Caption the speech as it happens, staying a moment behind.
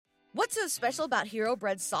What's so special about Hero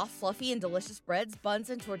Bread's soft, fluffy, and delicious breads, buns,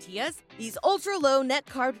 and tortillas? These ultra-low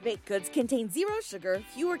net-carb baked goods contain zero sugar,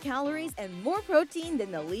 fewer calories, and more protein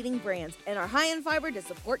than the leading brands, and are high in fiber to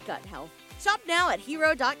support gut health. Shop now at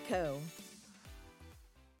hero.co.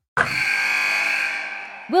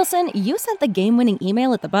 Wilson, you sent the game-winning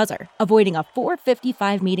email at the buzzer, avoiding a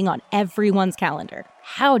 4:55 meeting on everyone's calendar.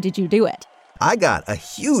 How did you do it? I got a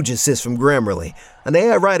huge assist from Grammarly, an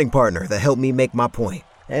AI writing partner that helped me make my point.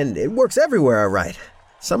 And it works everywhere I write.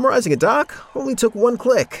 Summarizing a doc only took one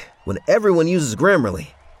click. When everyone uses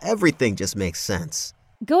Grammarly, everything just makes sense.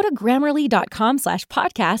 Go to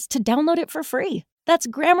Grammarly.com/podcast to download it for free. That's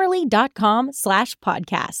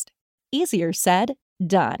Grammarly.com/podcast. Easier said,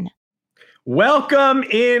 done. Welcome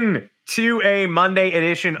in to a Monday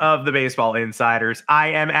edition of the Baseball Insiders. I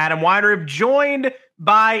am Adam Weinrib, joined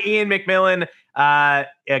by Ian McMillan.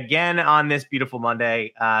 Again on this beautiful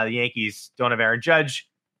Monday. The Yankees don't have Aaron Judge.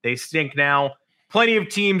 They stink now. Plenty of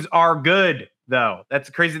teams are good, though. That's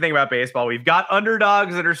the crazy thing about baseball. We've got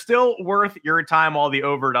underdogs that are still worth your time while the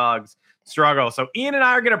overdogs struggle. So Ian and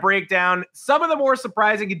I are going to break down some of the more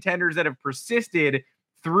surprising contenders that have persisted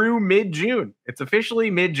through mid-June. It's officially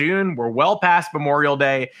mid-June. We're well past Memorial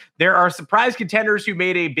Day. There are surprise contenders who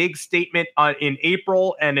made a big statement in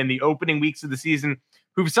April and in the opening weeks of the season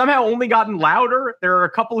who've somehow only gotten louder. There are a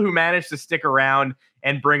couple who managed to stick around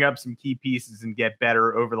and bring up some key pieces and get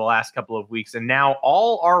better over the last couple of weeks. And now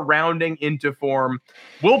all are rounding into form.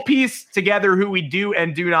 We'll piece together who we do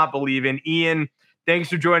and do not believe in. Ian, thanks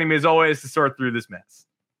for joining me as always to sort through this mess.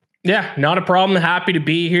 Yeah, not a problem. Happy to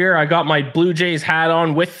be here. I got my Blue Jays hat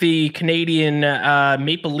on with the Canadian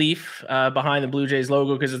maple leaf behind the Blue Jays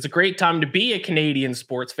logo because it's a great time to be a Canadian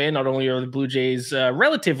sports fan. Not only are the Blue Jays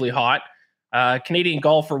relatively hot, Canadian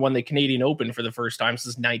golfer won the Canadian Open for the first time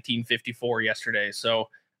since 1954 yesterday. So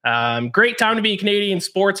great time to be a Canadian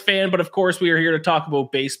sports fan. But of course, we are here to talk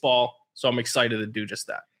about baseball. So I'm excited to do just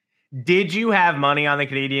that. Did you have money on the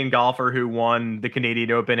Canadian golfer who won the Canadian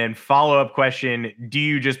Open? And follow-up question, do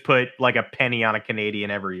you just put like a penny on a Canadian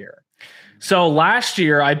every year? So last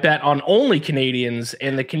year I bet on only Canadians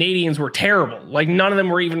and the Canadians were terrible. Like none of them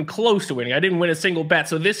were even close to winning. I didn't win a single bet.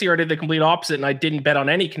 So this year I did the complete opposite and I didn't bet on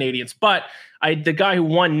any Canadians, but the guy who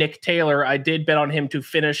won, Nick Taylor, I did bet on him to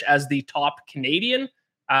finish as the top Canadian.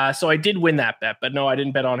 So I did win that bet, but no, I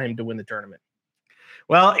didn't bet on him to win the tournament.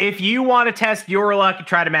 Well, if you want to test your luck and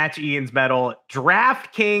try to match Ian's medal,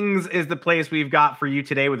 DraftKings is the place we've got for you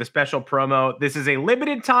today with a special promo. This is a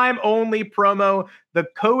limited time only promo. The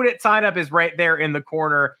code at sign up is right there in the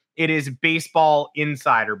corner. It is Baseball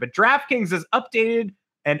Insider. But DraftKings has updated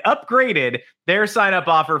and upgraded their sign up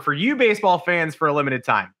offer for you baseball fans for a limited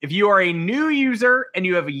time. If you are a new user and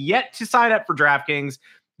you have yet to sign up for DraftKings,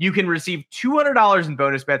 you can receive $200 in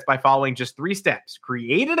bonus bets by following just 3 steps.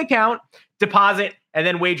 Create an account, deposit, and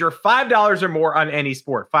then wager $5 or more on any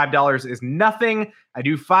sport. $5 is nothing. I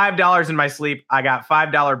do $5 in my sleep. I got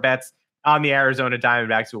 $5 bets on the Arizona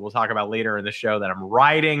Diamondbacks, who we'll talk about later in the show, that I'm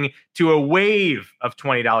riding to a wave of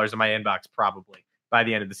 $20 in my inbox probably by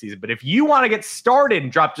the end of the season. But if you want to get started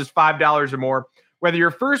and drop just $5 or more, whether your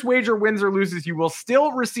first wager wins or loses, you will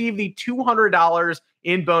still receive the $200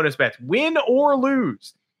 in bonus bets, win or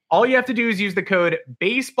lose. All you have to do is use the code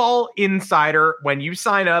BASEBALLINSIDER when you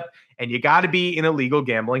sign up, and you got to be in a legal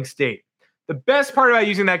gambling state. The best part about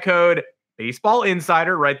using that code, Baseball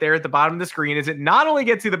Insider, right there at the bottom of the screen, is it not only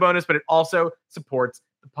gets you the bonus, but it also supports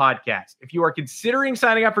the podcast. If you are considering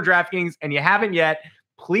signing up for DraftKings and you haven't yet,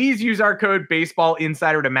 please use our code Baseball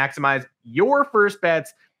Insider to maximize your first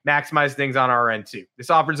bets, maximize things on our end too. This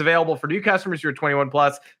offer is available for new customers who are 21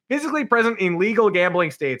 plus, physically present in legal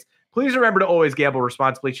gambling states. Please remember to always gamble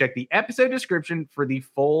responsibly. Check the episode description for the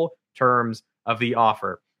full terms of the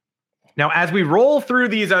offer. Now, as we roll through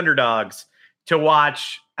these underdogs to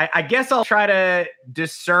watch, I guess I'll try to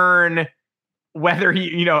discern whether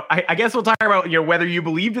I guess we'll talk about, whether you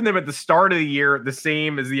believed in them at the start of the year, the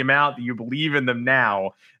same as the amount that you believe in them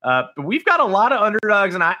now. But we've got a lot of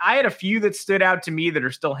underdogs, and I had a few that stood out to me that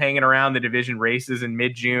are still hanging around the division races in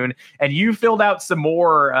mid-June. And you filled out some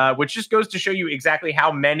more, which just goes to show you exactly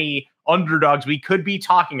how many underdogs we could be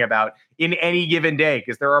talking about in any given day,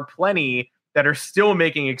 because there are plenty that are still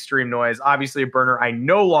making extreme noise. Obviously, a burner, I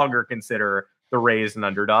no longer consider the Rays an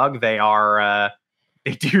underdog. They are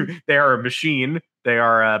they are a machine. They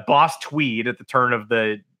are Boss Tweed at the turn of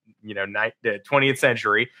the 20th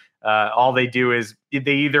century. All they do is they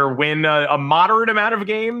either win a moderate amount of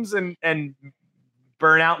games and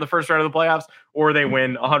burn out in the first round of the playoffs, or they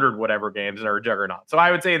win 100 whatever games and are a juggernaut. So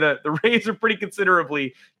I would say the Rays are pretty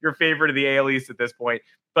considerably your favorite of the AL East at this point.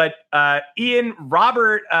 But Ian,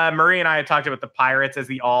 Robert, Murray, and I had talked about the Pirates as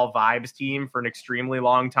the all vibes team for an extremely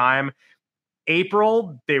long time.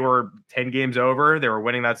 April, they were 10 games over. They were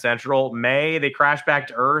winning that Central. May, they crashed back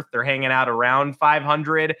to earth. They're hanging out around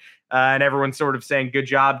 500, and everyone's sort of saying, good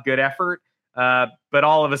job, good effort. But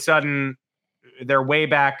all of a sudden, they're way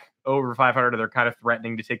back over 500. They're kind of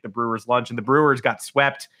threatening to take the Brewers' lunch, and the Brewers got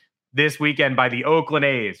swept this weekend by the Oakland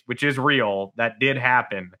A's, which is real. That did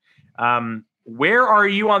happen. Where are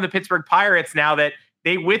you on the Pittsburgh Pirates now that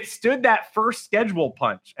they withstood that first schedule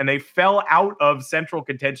punch and they fell out of Central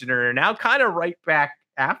contention and are now kind of right back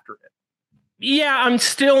after it? Yeah, I'm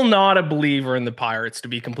still not a believer in the Pirates, to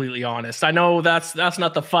be completely honest. I know that's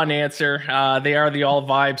not the fun answer. They are the all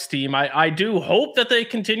vibes team. I do hope that they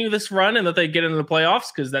continue this run and that they get into the playoffs,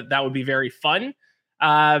 because that would be very fun.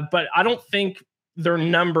 But I don't think their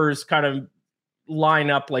numbers kind of line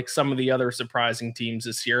up like some of the other surprising teams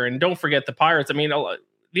this year. And don't forget the Pirates. I mean,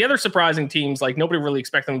 the other surprising teams, like, nobody really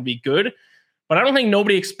expected them to be good, but I don't think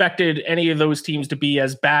nobody expected any of those teams to be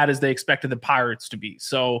as bad as they expected the Pirates to be.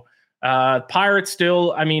 So Pirates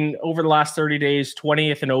still, I mean, over the last 30 days,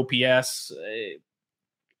 20th in OPS.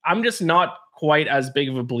 I'm just not quite as big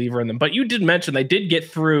of a believer in them. But you did mention they did get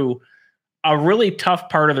through a really tough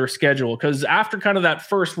part of their schedule, because after kind of that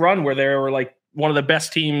first run where they were like one of the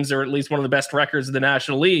best teams, or at least one of the best records in the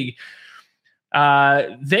National League,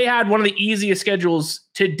 they had one of the easiest schedules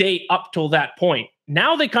to date up till that point.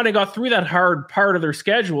 Now they kind of got through that hard part of their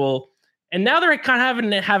schedule, and now they're kind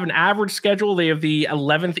of have an average schedule. They have the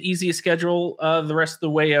 11th easiest schedule the rest of the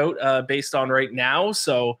way out based on right now.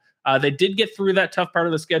 So they did get through that tough part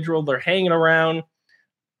of the schedule. They're hanging around.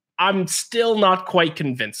 I'm still not quite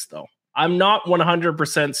convinced, though. I'm not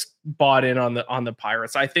 100% bought in on the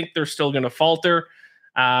Pirates. I think they're still going to falter,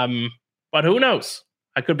 but who knows?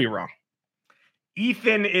 I could be wrong.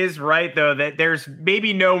 Ethan is right, though, that there's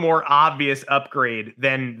maybe no more obvious upgrade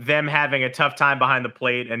than them having a tough time behind the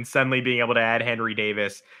plate and suddenly being able to add Henry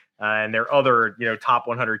Davis and their other, top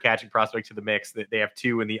 100 catching prospect to the mix. That they have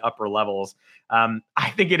two in the upper levels. I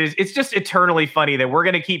think it's just eternally funny that we're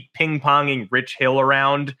going to keep ping-ponging Rich Hill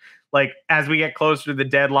around. Like, as we get closer to the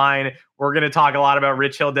deadline, we're going to talk a lot about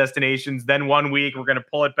Rich Hill destinations. Then one week, we're going to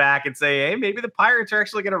pull it back and say, hey, maybe the Pirates are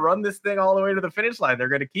actually going to run this thing all the way to the finish line. They're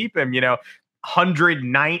going to keep him,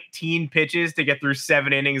 119 pitches to get through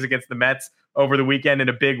 7 innings against the Mets over the weekend in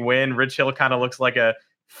a big win. Rich Hill kind of looks like a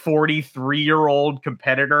 43-year-old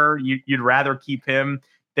competitor. You'd rather keep him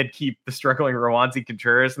than keep the struggling Roansy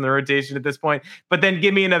Contreras in the rotation at this point. But then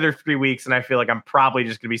give me another 3 weeks, and I feel like I'm probably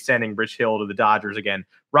just going to be sending Rich Hill to the Dodgers again.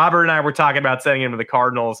 Robert and I were talking about sending him to the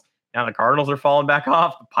Cardinals. Now the Cardinals are falling back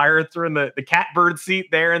off. The Pirates are in the catbird seat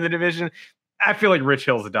there in the division. I feel like Rich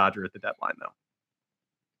Hill's a Dodger at the deadline, though.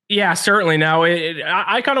 Yeah, certainly. Now,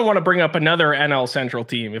 I kind of want to bring up another NL Central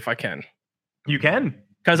team, if I can. You can.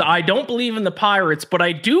 Because I don't believe in the Pirates, but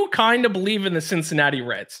I do kind of believe in the Cincinnati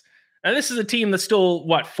Reds. And this is a team that's still,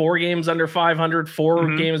 4 games under 500,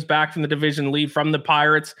 4 games back from the division lead from the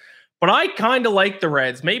Pirates. But I kind of like the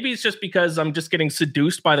Reds. Maybe it's just because I'm just getting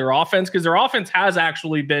seduced by their offense, because their offense has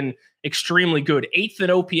actually been extremely good. 8th in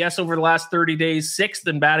OPS over the last 30 days, 6th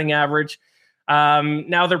in batting average.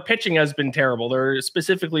 Now their pitching has been terrible. Their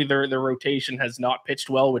rotation has not pitched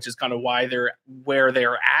well, which is kind of why they're where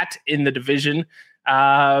they're at in the division.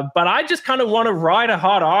 But I just kind of want to ride a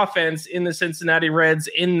hot offense in the Cincinnati Reds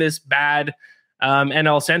in this bad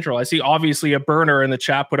NL Central. I see obviously a burner in the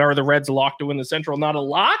chat, but are the Reds locked to win the Central? Not a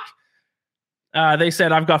lock. They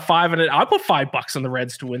said I've got 5 in it. I'll put $5 on the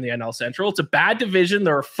Reds to win the NL Central. It's a bad division.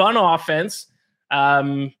 They're a fun offense.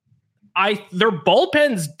 Their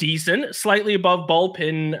bullpen's decent, slightly above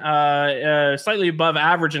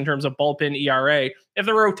average in terms of bullpen ERA. If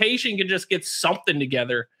the rotation can just get something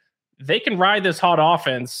together, they can ride this hot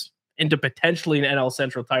offense into potentially an NL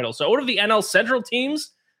Central title. So out of the NL Central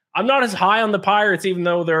teams, I'm not as high on the Pirates, even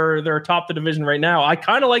though they're atop the division right now. I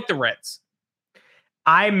kind of like the Reds.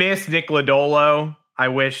 I miss Nick Lodolo. I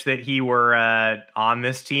wish that he were on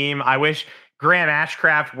this team. I wish Graham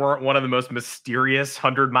Ashcraft weren't one of the most mysterious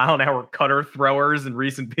 100-mile-an-hour cutter throwers in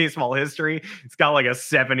recent baseball history. It's got like a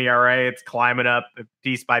 7 ERA. It's climbing up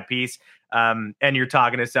piece by piece. And you're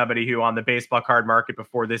talking to somebody who on the baseball card market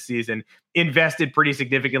before this season invested pretty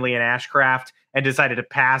significantly in Ashcraft and decided to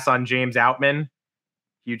pass on James Outman.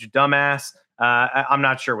 Huge dumbass. I'm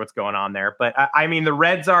not sure what's going on there, but I mean, the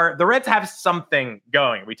Reds have something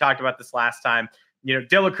going. We talked about this last time.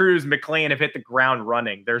 De La Cruz, McClain have hit the ground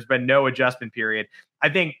running. There's been no adjustment period. I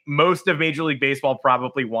think most of Major League Baseball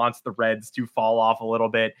probably wants the Reds to fall off a little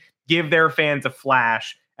bit, give their fans a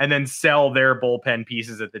flash, and then sell their bullpen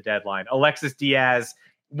pieces at the deadline. Alexis Diaz,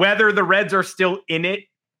 whether the Reds are still in it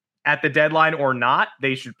at the deadline or not,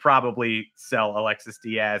 they should probably sell Alexis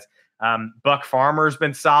Diaz. Buck Farmer's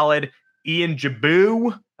been solid. Ian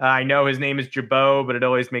Jabot, I know his name is Jabot, but it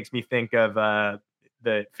always makes me think of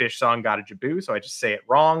the Fish song "Got a Jaboo," so I just say it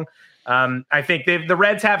wrong. I think the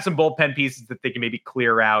Reds have some bullpen pieces that they can maybe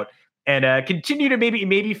clear out and continue to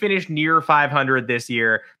maybe finish near 500 this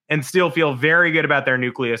year and still feel very good about their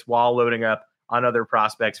nucleus while loading up on other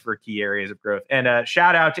prospects for key areas of growth. And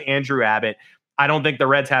shout out to Andrew Abbott. I don't think the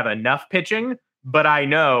Reds have enough pitching, but I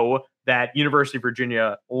know that University of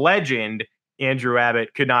Virginia legend Andrew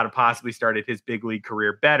Abbott could not have possibly started his big league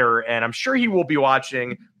career better. And I'm sure he will be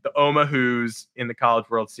watching the Omahoos in the College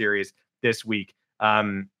World Series this week.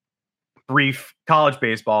 Brief college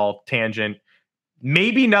baseball tangent.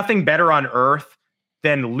 Maybe nothing better on earth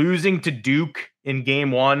than losing to Duke in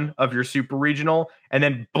game 1 of your super regional and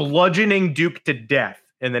then bludgeoning Duke to death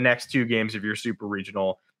in the next 2 games of your super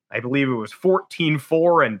regional. I believe it was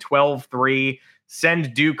 14-4 and 12-3.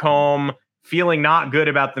 Send Duke home, feeling not good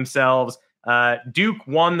about themselves. Duke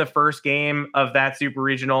won the first game of that super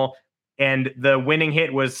regional, and the winning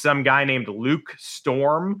hit was some guy named Luke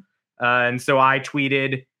Storm. And so I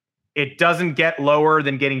tweeted, "It doesn't get lower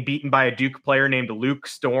than getting beaten by a Duke player named Luke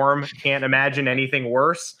Storm. Can't imagine anything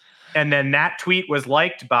worse." And then that tweet was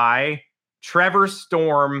liked by Trevor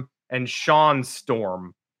Storm and Sean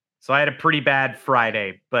Storm. So I had a pretty bad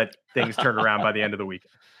Friday, but things turned around by the end of the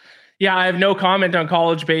weekend. Yeah, I have no comment on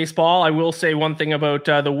college baseball. I will say one thing about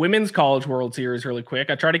the Women's College World Series really quick.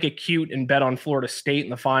 I tried to get cute and bet on Florida State in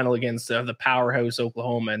the final against the powerhouse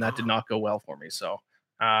Oklahoma, and that did not go well for me. So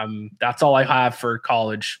that's all I have for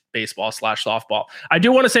college baseball / softball. I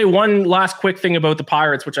do want to say one last quick thing about the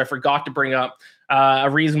Pirates, which I forgot to bring up. A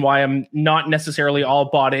reason why I'm not necessarily all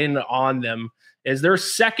bought in on them is they're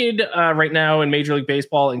second right now in Major League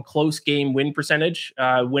Baseball in close game win percentage,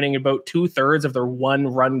 winning about 2/3 of their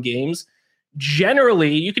 1-run games.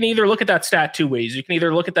 Generally, you can either look at that stat 2 ways. You can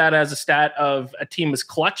either look at that as a stat of a team is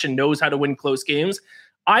clutch and knows how to win close games.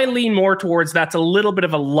 I lean more towards that's a little bit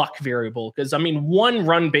of a luck variable because,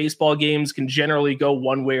 1-run baseball games can generally go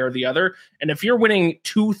one way or the other. And if you're winning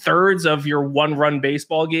 2/3 of your 1-run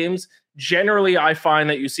baseball games, generally I find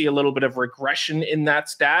that you see a little bit of regression in that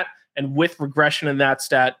stat. And with regression in that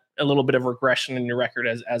stat, a little bit of regression in your record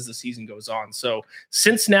as the season goes on. So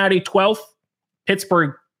Cincinnati 12th,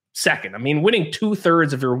 Pittsburgh 2nd. Winning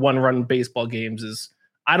 2/3 of your 1-run baseball games is,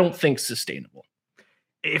 I don't think, sustainable.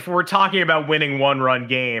 If we're talking about winning 1-run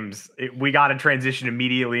games, we got to transition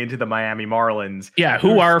immediately into the Miami Marlins. Yeah,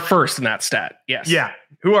 who are first in that stat. Yes. Yeah,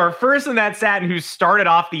 who are first in that stat and who started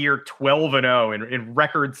off the year 12-0 in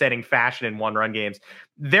record-setting fashion in 1-run games.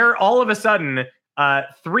 They're all of a sudden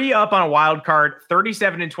 3 up on a wild card,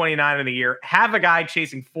 37-29 in the year, have a guy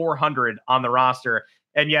chasing 400 on the roster.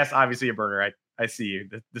 And yes, obviously a burner. I see you.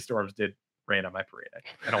 The Storms did rain on my parade.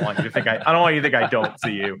 I don't want you to think I don't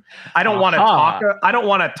see you. I don't want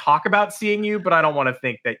to talk about seeing you, but I don't want you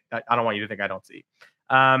to think I don't see you.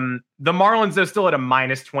 The Marlins, though, still at a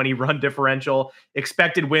 -20 run differential.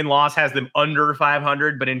 Expected win-loss has them under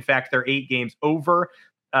 500, but in fact, they're 8 games over.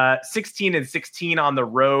 16-16 on the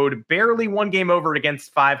road, barely 1 game over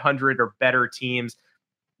against 500 or better teams.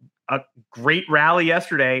 A great rally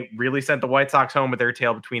yesterday, really sent the White Sox home with their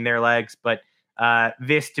tail between their legs, but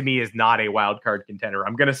this to me is not a wild card contender.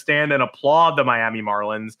 I'm going to stand and applaud the Miami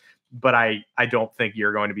Marlins, but I don't think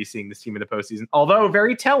you're going to be seeing this team in the postseason. Although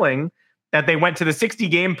very telling that they went to the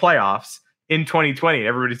 60-game playoffs in 2020.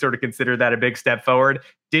 Everybody sort of considered that a big step forward.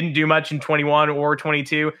 Didn't do much in 21 or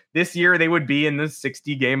 22. This year, they would be in the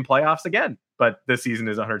 60-game playoffs again, but the season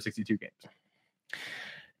is 162 games.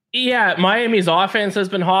 Yeah, Miami's offense has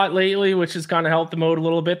been hot lately, which has kind of helped them out a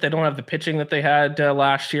little bit. They don't have the pitching that they had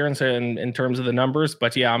last year in terms of the numbers,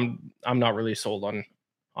 but yeah, I'm not really sold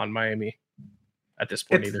on Miami at this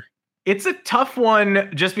point either. It's a tough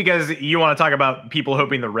one just because you want to talk about people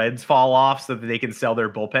hoping the Reds fall off so that they can sell their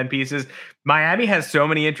bullpen pieces. Miami has so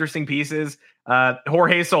many interesting pieces.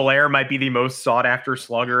 Jorge Soler might be the most sought after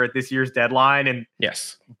slugger at this year's deadline. And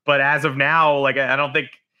yes, but as of now, I don't think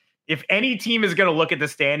if any team is going to look at the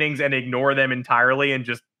standings and ignore them entirely and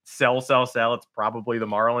just sell, it's probably the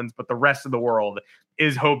Marlins. But the rest of the world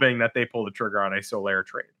is hoping that they pull the trigger on a Soler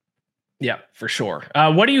trade. Yeah, for sure.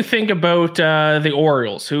 What do you think about the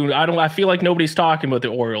Orioles? Who I feel like nobody's talking about the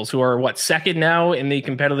Orioles, who are second now in the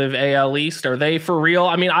competitive AL East. Are they for real?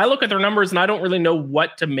 I look at their numbers and I don't really know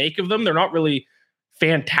what to make of them. They're not really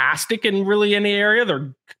fantastic in really any area.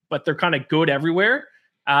 But they're kind of good everywhere.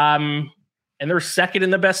 And they're second in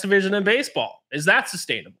the best division in baseball. Is that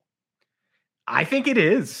sustainable? I think it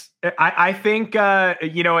is. I think,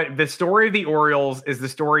 the story of the Orioles is the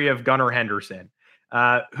story of Gunnar Henderson,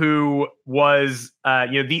 who was,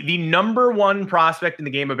 the number one prospect in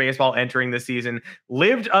the game of baseball entering this season,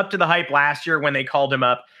 lived up to the hype last year when they called him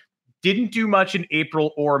up, didn't do much in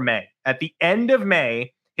April or May. At the end of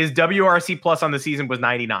May, his WRC plus on the season was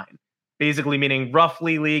 99, basically meaning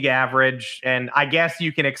roughly league average. And I guess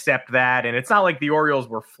you can accept that. And it's not like the Orioles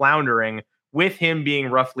were floundering with him being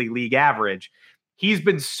roughly league average. He's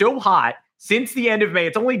been so hot since the end of May.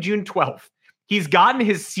 It's only June 12th. He's gotten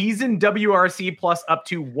his season WRC plus up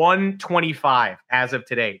to 125 as of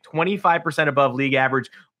today, 25% above league average.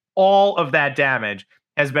 All of that damage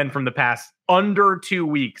has been from the past under 2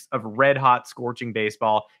 weeks of red hot scorching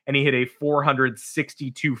baseball. And he hit a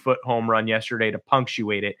 462-foot home run yesterday to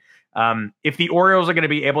punctuate it. If the Orioles are going to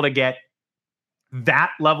be able to get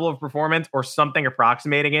that level of performance or something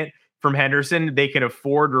approximating it from Henderson, they can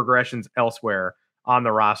afford regressions elsewhere on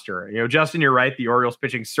the roster. Justin, you're right. The Orioles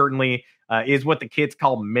pitching certainly is what the kids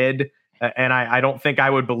call mid. And I don't think I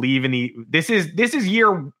would believe in this is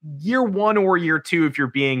year one or year two, if you're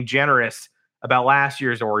being generous about last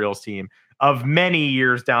year's Orioles team, of many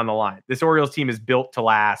years down the line. This Orioles team is built to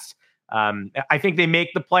last. I think they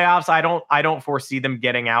make the playoffs. I don't foresee them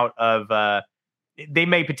getting out of. They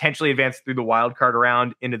may potentially advance through the wild card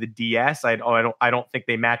round into the DS. I don't think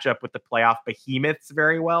they match up with the playoff behemoths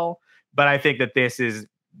very well. But I think that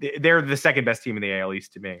they're the second best team in the AL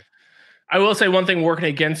East to me. I will say one thing working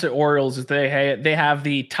against the Orioles is they have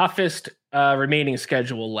the toughest remaining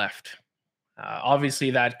schedule left.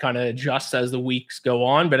 Obviously, that kind of adjusts as the weeks go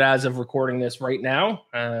on, but as of recording this right now,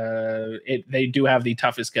 they do have the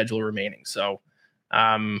toughest schedule remaining. So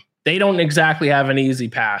they don't exactly have an easy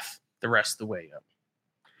path the rest of the way up.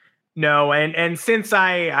 No, and since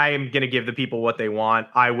I am going to give the people what they want,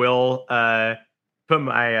 I will put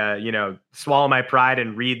my, swallow my pride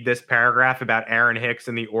and read this paragraph about Aaron Hicks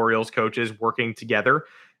and the Orioles coaches working together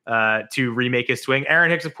to remake his swing.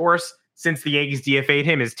 Aaron Hicks, of course, since the Yankees DFA'd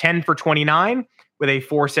him, is 10 for 29 with a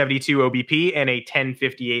 472 OBP and a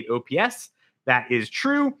 1058 OPS. That is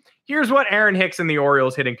true. Here's what Aaron Hicks and the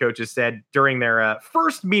Orioles hitting coaches said during their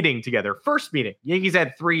first meeting together. First meeting. Yankees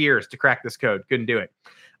had 3 years to crack this code. Couldn't do it.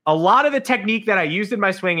 A lot of the technique that I used in my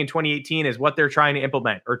swing in 2018 is what they're trying to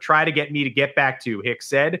implement or try to get me to get back to, Hicks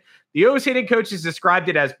said. The O's hitting coaches described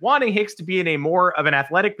it as wanting Hicks to be in a more of an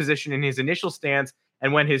athletic position in his initial stance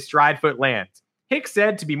and when his stride foot lands. Hicks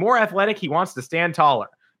said to be more athletic, he wants to stand taller.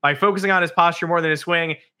 By focusing on his posture more than his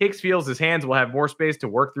swing, Hicks feels his hands will have more space to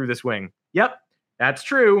work through the swing. Yep, that's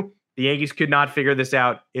true. The Yankees could not figure this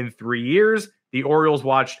out in 3 years. The Orioles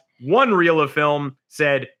watched one reel of film,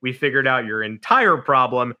 said, we figured out your entire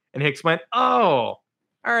problem. And Hicks went, oh,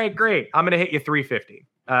 all right, great. I'm going to hit you 350.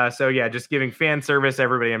 So yeah, just giving fan service.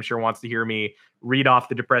 Everybody I'm sure wants to hear me read off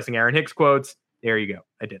the depressing Aaron Hicks quotes. There you go.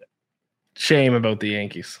 I did it. Shame about the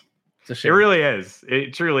Yankees. It's a shame. It really is.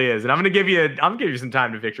 It truly is. And I'm going to give you some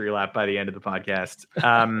time to victory lap by the end of the podcast.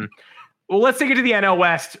 Well, let's take it to the NL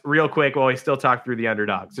West real quick while we still talk through the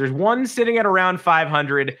underdogs. There's one sitting at around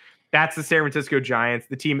 500. That's the San Francisco Giants,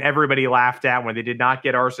 the team everybody laughed at when they did not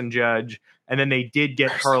get Arson Judge. And then they did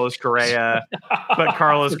get Carlos Correa. But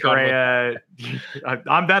Carlos Correa,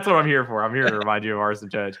 that's what I'm here for. I'm here to remind you of Arson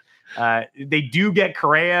Judge. They do get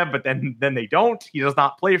Correa, but then they don't. He does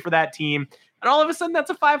not play for that team. And all of a sudden, that's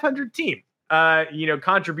a 500 team.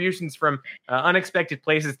 Contributions from unexpected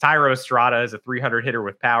places. Tyro Estrada is a 300 hitter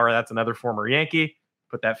with power. That's another former Yankee.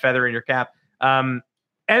 Put that feather in your cap.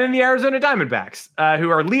 And then the Arizona Diamondbacks, who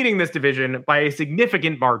are leading this division by a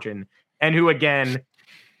significant margin, and who, again,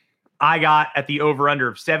 I got at the over-under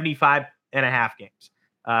of 75 and a half games.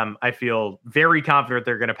 I feel very confident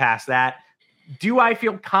they're going to pass that. Do I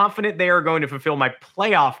feel confident they are going to fulfill my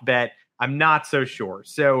playoff bet? I'm not so sure.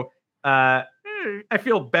 So I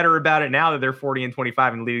feel better about it now that they're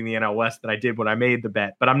 40-25 and leading the NL West than I did when I made the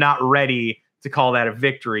bet, but I'm not ready to call that a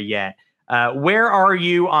victory yet. Where are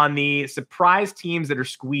you on the surprise teams that are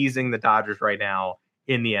squeezing the Dodgers right now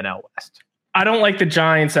in the NL West? I don't like the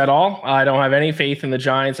Giants at all. I don't have any faith in the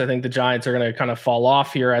Giants. I think the Giants are going to kind of fall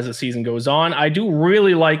off here as the season goes on. I do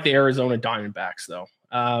really like the Arizona Diamondbacks, though.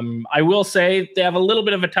 I will say they have a little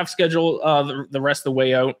bit of a tough schedule the rest of the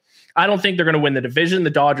way out. I don't think they're going to win the division. The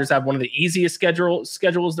Dodgers have one of the easiest schedules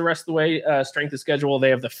the rest of the way. Strength of schedule, they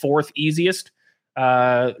have the fourth easiest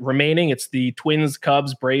remaining. It's the Twins,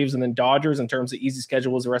 Cubs, Braves, and then Dodgers in terms of easy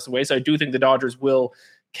schedules the rest of the way. So I do think the Dodgers will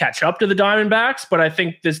catch up to the Diamondbacks, but I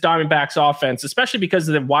think this Diamondbacks offense, especially because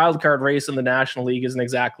of the wild card race in the National League, isn't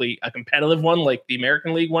exactly a competitive one like the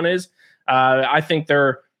American League one is. I think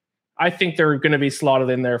they're going to be slotted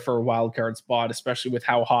in there for a wild card spot, especially with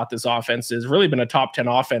how hot this offense is. Really been a top 10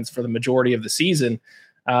 offense for the majority of the season.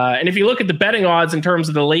 And if you look at the betting odds in terms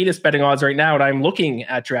of the latest betting odds right now, and I'm looking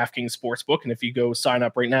at DraftKings Sportsbook, and if you go sign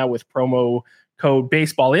up right now with promo code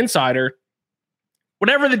Baseball Insider,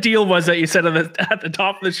 whatever the deal was that you said at the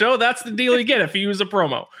top of the show, that's the deal you get if you use a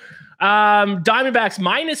promo. Diamondbacks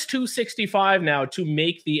minus 265 now to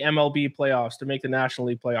make the MLB playoffs, to make the National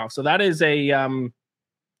League playoffs. So that is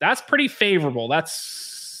that's pretty favorable.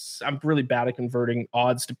 I'm really bad at converting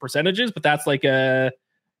odds to percentages, but that's like a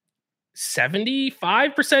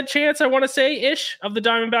 75% chance, I want to say, ish, of the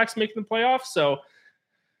Diamondbacks making the playoffs. So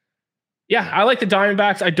yeah, I like the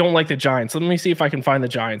Diamondbacks. I don't like the Giants. Let me see if I can find the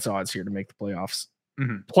Giants odds here to make the playoffs.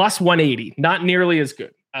 Plus 180, not nearly as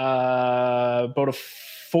good. About a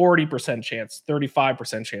 40% chance,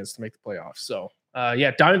 35% chance to make the playoffs. So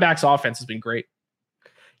yeah, Diamondbacks offense has been great.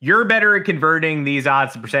 You're better at converting these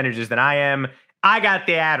odds to percentages than I am. I got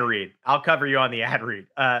the ad read. I'll cover you on the ad read.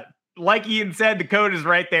 Like Ian said, the code is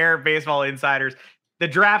right there, Baseball Insiders. The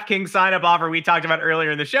DraftKings sign-up offer we talked about earlier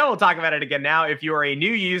in the show, we'll talk about it again now. If you are a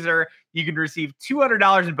new user, you can receive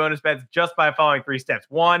 $200 in bonus bets just by following 3 steps.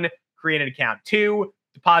 1, create an account. 2,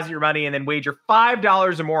 deposit your money, and then wager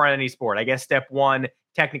 $5 or more on any sport. I guess step 1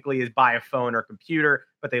 technically is buy a phone or computer,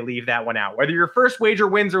 but they leave that one out. Whether your first wager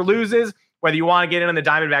wins or loses, whether you want to get in on the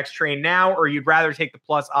Diamondbacks train now or you'd rather take the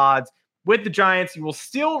plus odds with the Giants, you will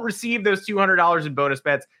still receive those $200 in bonus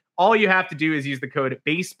bets. All you have to do is use the code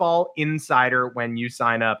Baseball Insider when you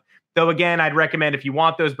sign up. Though, again, I'd recommend if you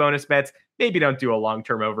want those bonus bets, maybe don't do a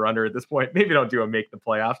long-term over-under at this point. Maybe don't do a make the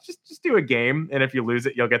playoffs. Just do a game, and if you lose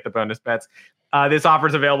it, you'll get the bonus bets. This offer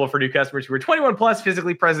is available for new customers who are 21 plus,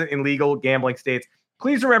 physically present in legal gambling states.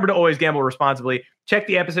 Please remember to always gamble responsibly. Check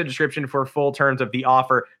the episode description for full terms of the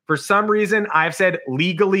offer. For some reason, I've said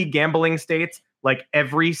legally gambling states like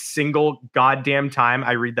every single goddamn time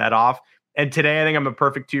I read that off. And today, I think I'm a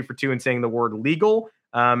perfect 2 for 2 in saying the word legal.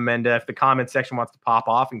 And if the comment section wants to pop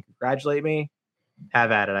off and congratulate me,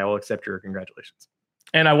 have at it. I will accept your congratulations.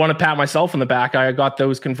 And I want to pat myself on the back. I got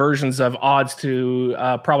those conversions of odds to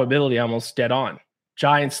probability almost dead on.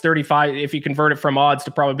 Giants 35. If you convert it from odds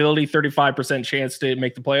to probability, 35% chance to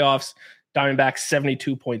make the playoffs. Diamondbacks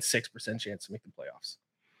 72.6% chance to make the playoffs.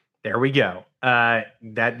 There we go.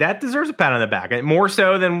 That deserves a pat on the back. More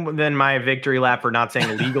so than my victory lap for not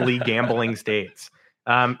saying legally gambling states.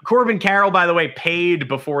 Corbin Carroll, by the way, paid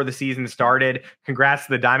before the season started. Congrats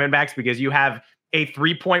to the Diamondbacks because you have a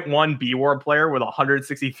 3.1 B-WAR player with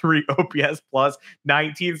 163 OPS plus,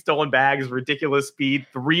 19 stolen bags, ridiculous speed,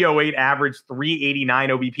 308 average, 389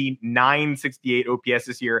 OBP, 968 OPS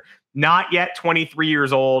this year. Not yet 23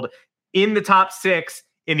 years old, in the top 6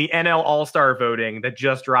 in the NL All-Star voting that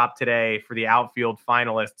just dropped today for the outfield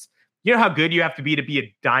finalists. You know how good you have to be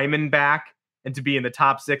a Diamondback and to be in the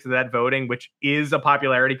top 6 of that voting, which is a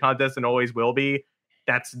popularity contest and always will be.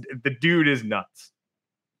 The dude is nuts.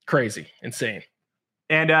 Crazy. Insane.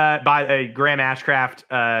 And by Graham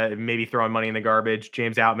Ashcraft, maybe throwing money in the garbage.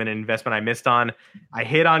 James Outman, an investment I missed on. I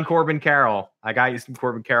hit on Corbin Carroll. I got you some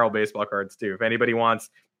Corbin Carroll baseball cards too. If anybody wants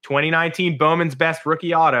 2019 Bowman's Best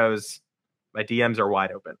Rookie Autos, my DMs are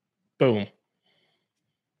wide open. Boom.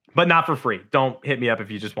 But not for free. Don't hit me up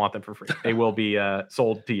if you just want them for free. They will be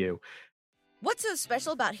sold to you. What's so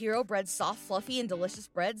special about Hero Bread's soft, fluffy, and delicious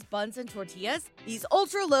breads, buns, and tortillas? These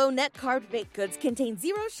ultra-low net-carb baked goods contain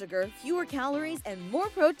zero sugar, fewer calories, and more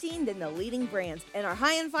protein than the leading brands, and are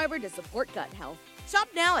high in fiber to support gut health. Shop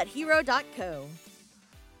now at hero.co.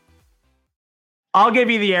 I'll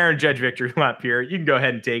give you the Aaron Judge victory lap here. You can go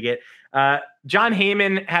ahead and take it. John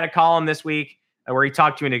Heyman had a column this week where he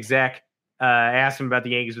talked to an exec, asked him about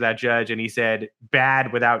the Yankees without Judge, and he said,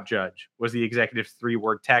 bad without Judge was the executive's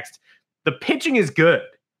 3-word text. The pitching is good,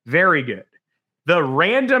 very good. The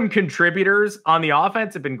random contributors on the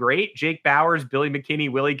offense have been great. Jake Bauers, Billy McKinney,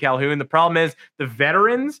 Willie Calhoun. The problem is the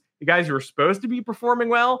veterans, the guys who are supposed to be performing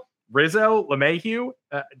well, Rizzo, LeMahieu,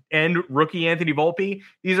 and rookie Anthony Volpe,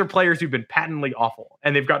 these are players who've been patently awful,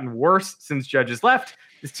 and they've gotten worse since Judge has left.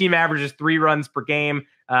 This team averages 3 runs per game.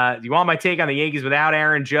 Do you want my take on the Yankees without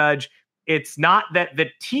Aaron Judge? It's not that the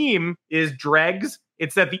team is dregs.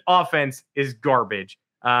 It's that the offense is garbage.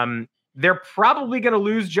 They're probably going to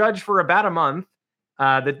lose Judge for about a month.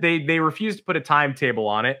 That they refuse to put a timetable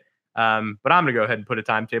on it. But I'm going to go ahead and put a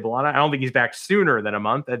timetable on it. I don't think he's back sooner than a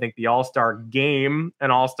month. I think the All-Star game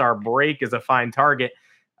and All-Star break is a fine target.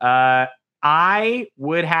 I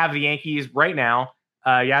would have the Yankees right now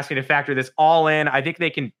You asked me to factor this all in. I think they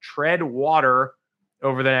can tread water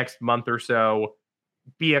over the next month or so,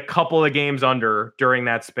 be a couple of games under during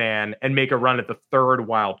that span, and make a run at the third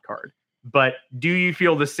wild card. But do you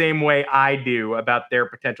feel the same way I do about their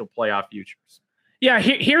potential playoff futures? Yeah,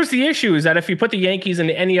 here's the issue is that if you put the Yankees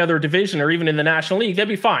in any other division or even in the National League, they'd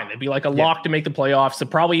be fine. They'd be like a lock to make the playoffs. They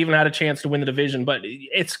probably even had a chance to win the division, but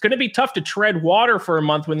it's going to be tough to tread water for a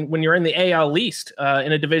month when you're in the AL East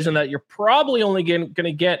in a division that you're probably only going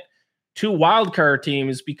to get 2 wildcard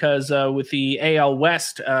teams because with the AL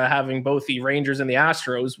West having both the Rangers and the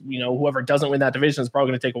Astros, whoever doesn't win that division is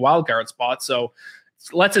probably going to take a wildcard spot. So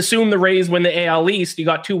let's assume the Rays win the AL East. You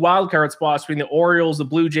got 2 wildcard spots between the Orioles, the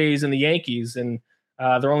Blue Jays, and the Yankees, and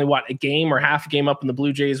they're only, a game or half a game up in the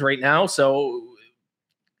Blue Jays right now. So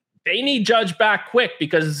they need Judge back quick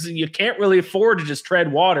because you can't really afford to just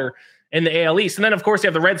tread water in the AL East. And then, of course, you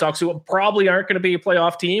have the Red Sox, who probably aren't going to be a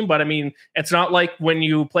playoff team. But, I mean, it's not like when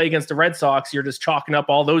you play against the Red Sox, you're just chalking up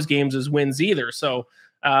all those games as wins either. So,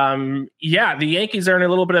 the Yankees are in a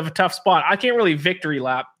little bit of a tough spot. I can't really victory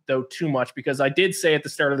lap, though, too much because I did say at the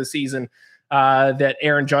start of the season that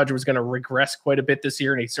Aaron Judge was going to regress quite a bit this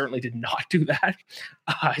year, and he certainly did not do that.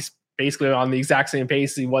 He's basically on the exact same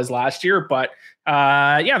pace he was last year, but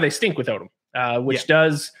they stink without him, which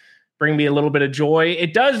does bring me a little bit of joy.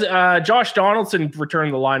 It does. Josh Donaldson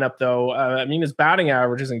returned the lineup, though. His batting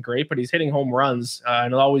average isn't great, but he's hitting home runs,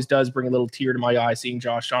 and it always does bring a little tear to my eye seeing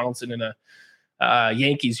Josh Donaldson in a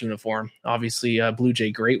Yankees uniform. Obviously, Blue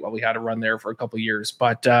Jay great while we had a run there for a couple of years,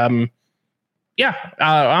 but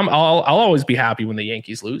I'll always be happy when the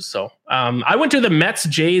Yankees lose. So I went to the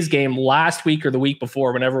Mets-Jays game last week or the week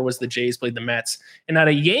before, whenever it was the Jays played the Mets, and had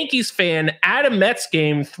a Yankees fan at a Mets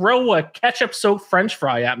game throw a ketchup-soaked French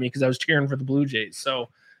fry at me because I was cheering for the Blue Jays. So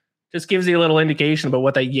just gives you a little indication about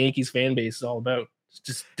what that Yankees fan base is all about. It's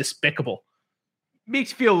just despicable.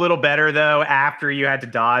 Makes you feel a little better, though, after you had to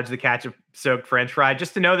dodge the ketchup-soaked French fry,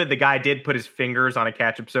 just to know that the guy did put his fingers on a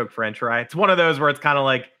ketchup-soaked French fry. It's one of those where it's kind of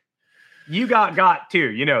like, you got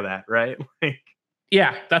too, you know that, right?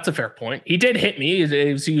 Yeah, that's a fair point. He did hit me.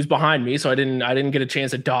 He was behind me, so I didn't get a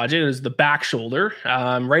chance to dodge it. It was the back shoulder,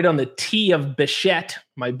 right on the T of Bichette,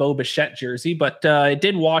 my Bo Bichette jersey, but it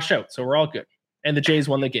did wash out, so we're all good. And the Jays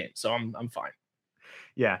won the game, so I'm fine.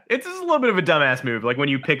 Yeah, it's just a little bit of a dumbass move, like when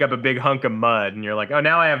you pick up a big hunk of mud and you're like, oh,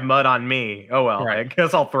 now I have mud on me. Oh well, right. I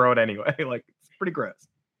guess I'll throw it anyway. Like, it's pretty gross.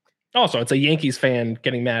 Also, it's a Yankees fan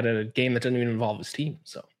getting mad at a game that doesn't even involve his team,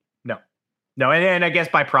 so. No, and I guess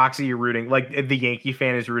by proxy, you're rooting, like the Yankee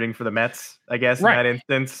fan is rooting for the Mets, I guess, in that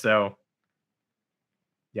instance. So,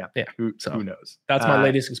 who knows? That's my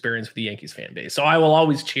latest experience with the Yankees fan base. So I will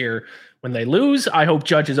always cheer when they lose. I hope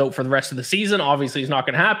Judge is out for the rest of the season. Obviously, it's not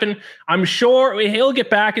going to happen. I'm sure he'll get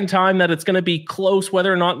back in time that it's going to be close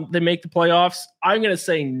whether or not they make the playoffs. I'm going to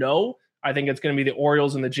say no. I think it's going to be the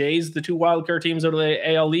Orioles and the Jays, the 2 wildcard teams out of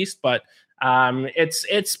the AL East. But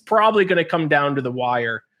it's probably going to come down to the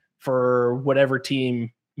wire for whatever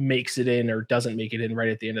team makes it in or doesn't make it in right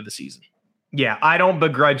at the end of the season. Yeah, I don't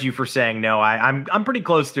begrudge you for saying no. I'm pretty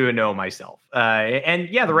close to a no myself. And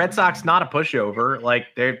the Red Sox not a pushover. Like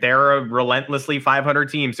they're a relentlessly 500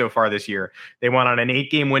 team so far this year. They went on an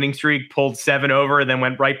 8-game winning streak, pulled 7 over, and then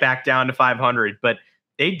went right back down to 500. But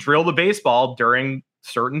they drill the baseball during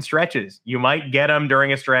certain stretches. You might get them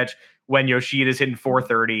during a stretch when Yoshida's hitting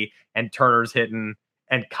 430 and Turner's hitting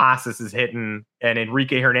and Casas is hitting, and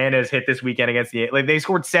Enrique Hernandez hit this weekend against the, like, they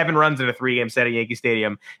scored 7 runs in a 3-game set at Yankee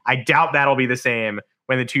Stadium. I doubt that'll be the same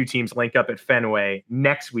when the 2 teams link up at Fenway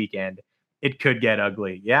next weekend. It could get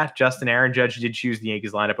ugly. Yeah, Aaron Judge did choose the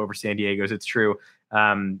Yankees lineup over San Diego's. It's true.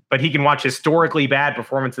 But he can watch historically bad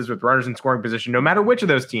performances with runners in scoring position, no matter which of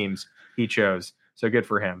those teams he chose. So good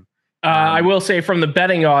for him. I will say from the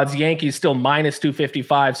betting odds, Yankees still minus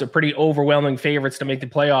 255, so pretty overwhelming favorites to make the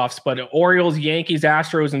playoffs. But Orioles, Yankees,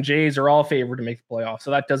 Astros, and Jays are all favored to make the playoffs, so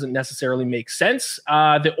that doesn't necessarily make sense.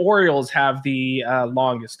 The Orioles have the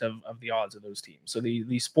longest of the odds of those teams. So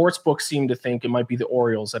the sports books seem to think it might be the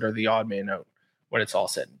Orioles that are the odd man out when it's all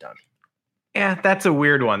said and done. Yeah, that's a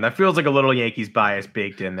weird one. That feels like a little Yankees bias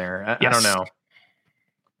baked in there. I don't know.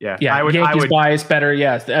 Yeah, Yankees bias better.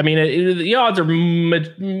 Yes, I mean the odds are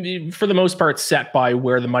for the most part set by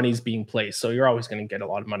where the money's being placed, so you're always going to get a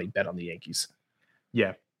lot of money bet on the Yankees.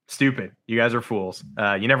 Yeah, stupid. You guys are fools.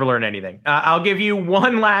 You never learn anything. I'll give you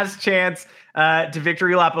one last chance to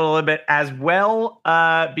victory lap a little bit as well,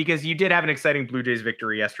 because you did have an exciting Blue Jays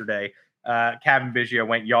victory yesterday. Kevin Biggio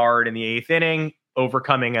went yard in the 8th inning,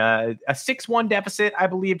 overcoming a 6-1 deficit, I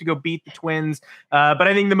believe, to go beat the Twins. But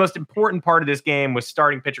I think the most important part of this game was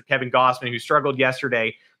starting pitcher Kevin Gausman, who struggled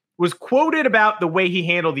yesterday was quoted about the way he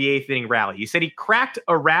handled the 8th inning rally. He said he cracked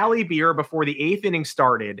a rally beer before the 8th inning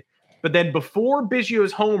started, but then before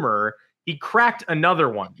Biggio's homer, he cracked another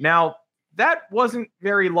one. Now, that wasn't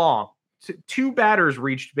very long. 2 batters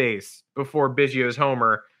reached base before Biggio's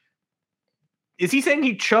homer. Is he saying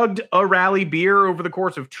he chugged a rally beer over the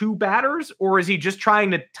course of 2 batters, or is he just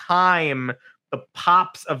trying to time the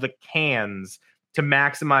pops of the cans to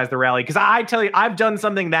maximize the rally? Because I tell you, I've done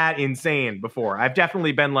something that insane before. I've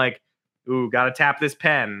definitely been like, ooh, got to tap this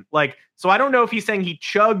pen. Like, so I don't know if he's saying he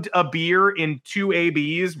chugged a beer in 2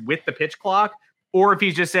 ABs with the pitch clock, or if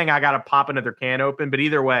he's just saying I got to pop another can open. But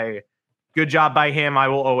either way, good job by him. I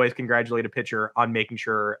will always congratulate a pitcher on making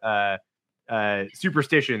sure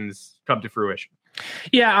superstitions come to fruition.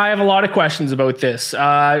 Yeah, I have a lot of questions about this.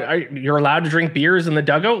 You're allowed to drink beers in the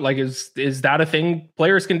dugout? Like, is that a thing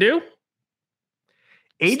players can do?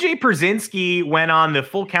 AJ Przinsky went on the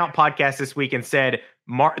Full Count podcast this week and said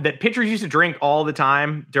that pitchers used to drink all the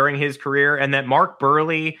time during his career, and that Mark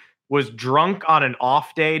Burley was drunk on an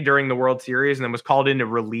off day during the World Series and then was called in to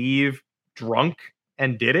relieve drunk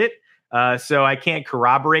and did it. So I can't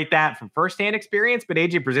corroborate that from firsthand experience, but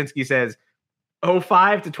AJ Przinsky says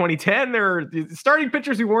 2005 to 2010, they're starting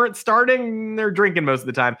pitchers who weren't starting, they're drinking most of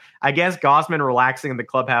the time. I guess Gausman relaxing in the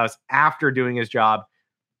clubhouse after doing his job.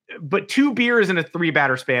 But 2 beers in a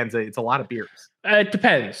 3-batter span, it's a lot of beers. It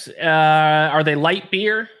depends. Are they light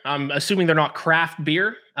beer? I'm assuming they're not craft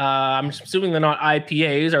beer. I'm assuming they're not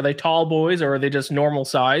IPAs. Are they tall boys, or are they just normal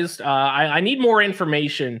sized? I need more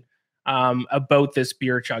information about this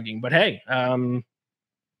beer chugging. But hey,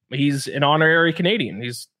 he's an honorary Canadian.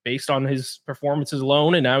 He's based on his performances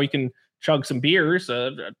alone, and now he can chug some beers.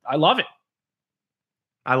 I love it.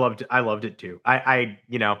 I loved it too. I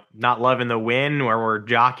not loving the win where we're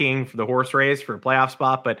jockeying for the horse race for a playoff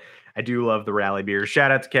spot, but I do love the rally beers.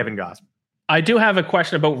 Shout out to Kevin Gausman. I do have a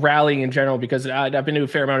question about rallying in general, because I've been to a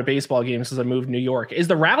fair amount of baseball games since I moved to New York. Is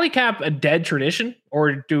the rally cap a dead tradition,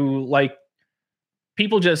 or do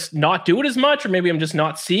people just not do it as much, or maybe I'm just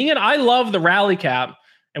not seeing it? I love the rally cap.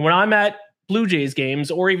 And when I'm at Blue Jays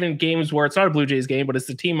games, or even games where it's not a Blue Jays game, but it's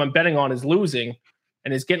the team I'm betting on is losing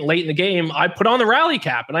and it's getting late in the game, I put on the rally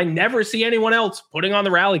cap, and I never see anyone else putting on the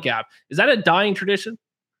rally cap. Is that a dying tradition?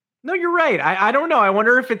 No, you're right. I don't know. I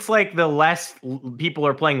wonder if it's like the less people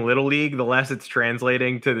are playing Little League, the less it's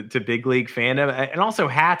translating to big league fandom. And also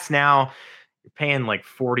hats now, you're paying like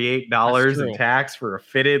 $48 in tax for a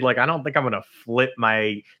fitted. Like, I don't think I'm going to flip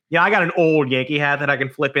I got an old Yankee hat that I can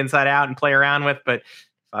flip inside out and play around with, but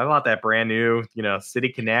if I bought that brand new, City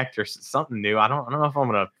Connect or something new, I don't know if I'm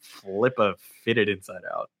going to flip a fitted inside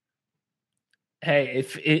out. Hey,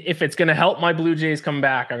 if it's going to help my Blue Jays come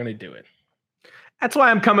back, I'm going to do it. That's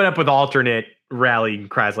why I'm coming up with alternate rally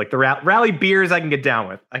cries, like the rally beers I can get down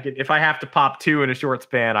with. If I have to pop 2 in a short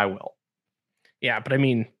span, I will. Yeah, but I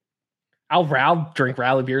mean, I'll drink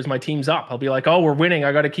rally beers. My team's up. I'll be like, oh, we're winning.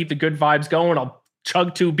 I got to keep the good vibes going. I'll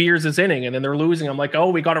chug 2 beers this inning, and then they're losing. I'm like,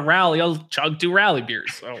 oh, we got a rally. I'll chug 2 rally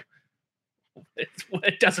beers. So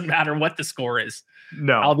it doesn't matter what the score is.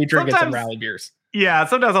 No, I'll be drinking some rally beers. Yeah,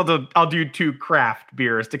 sometimes I'll do 2 craft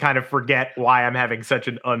beers to kind of forget why I'm having such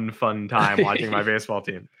an unfun time watching my baseball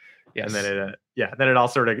team. Yes. And then it all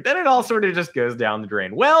sort of just goes down the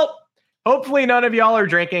drain. Well, hopefully none of y'all are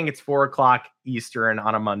drinking. It's 4:00 Eastern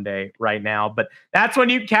on a Monday right now, but that's when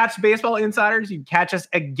you catch Baseball Insiders. You catch us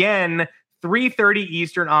again 3:30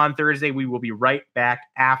 Eastern on Thursday. We will be right back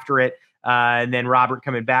after it. And then Robert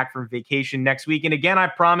coming back from vacation next week. And again, I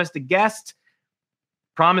promised a guest.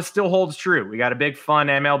 Promise still holds true. We got a big fun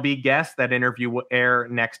MLB guest. That interview will air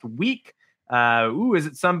next week. Is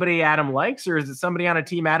it somebody Adam likes, or is it somebody on a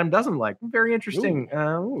team Adam doesn't like? Very interesting.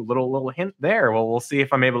 Little hint there. Well, we'll see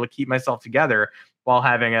if I'm able to keep myself together while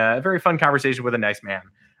having a very fun conversation with a nice man.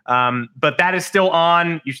 But that is still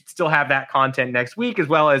on. You should still have that content next week, as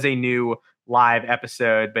well as a new live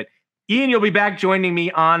episode. But Ian, you'll be back joining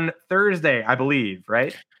me on Thursday, I believe,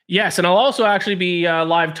 right? Yes, and I'll also actually be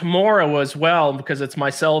live tomorrow as well, because it's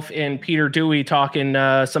myself and Peter Dewey talking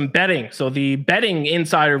some betting. So the betting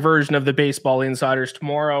insider version of the Baseball Insiders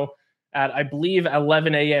tomorrow at, I believe,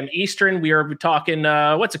 11 a.m. Eastern. We are talking,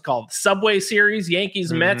 what's it called? Subway Series,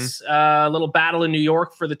 Yankees, Mets, a little battle in New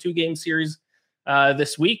York for the 2-game series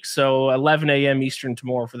this week. So 11 a.m. Eastern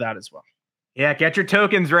tomorrow for that as well. Yeah, get your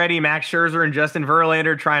tokens ready. Max Scherzer and Justin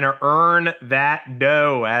Verlander trying to earn that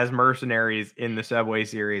dough as mercenaries in the Subway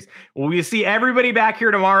Series. We'll see everybody back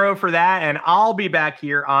here tomorrow for that, and I'll be back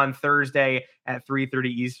here on Thursday at 3:30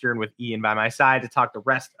 Eastern with Ian by my side to talk the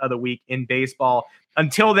rest of the week in baseball.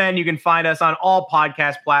 Until then, you can find us on all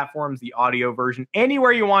podcast platforms, the audio version,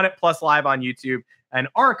 anywhere you want it, plus live on YouTube. and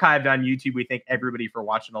archived on YouTube. We thank everybody for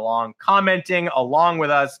watching along, commenting along with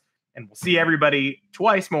us, and we'll see everybody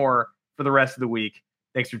twice more for the rest of the week.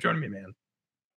 Thanks for joining me, man.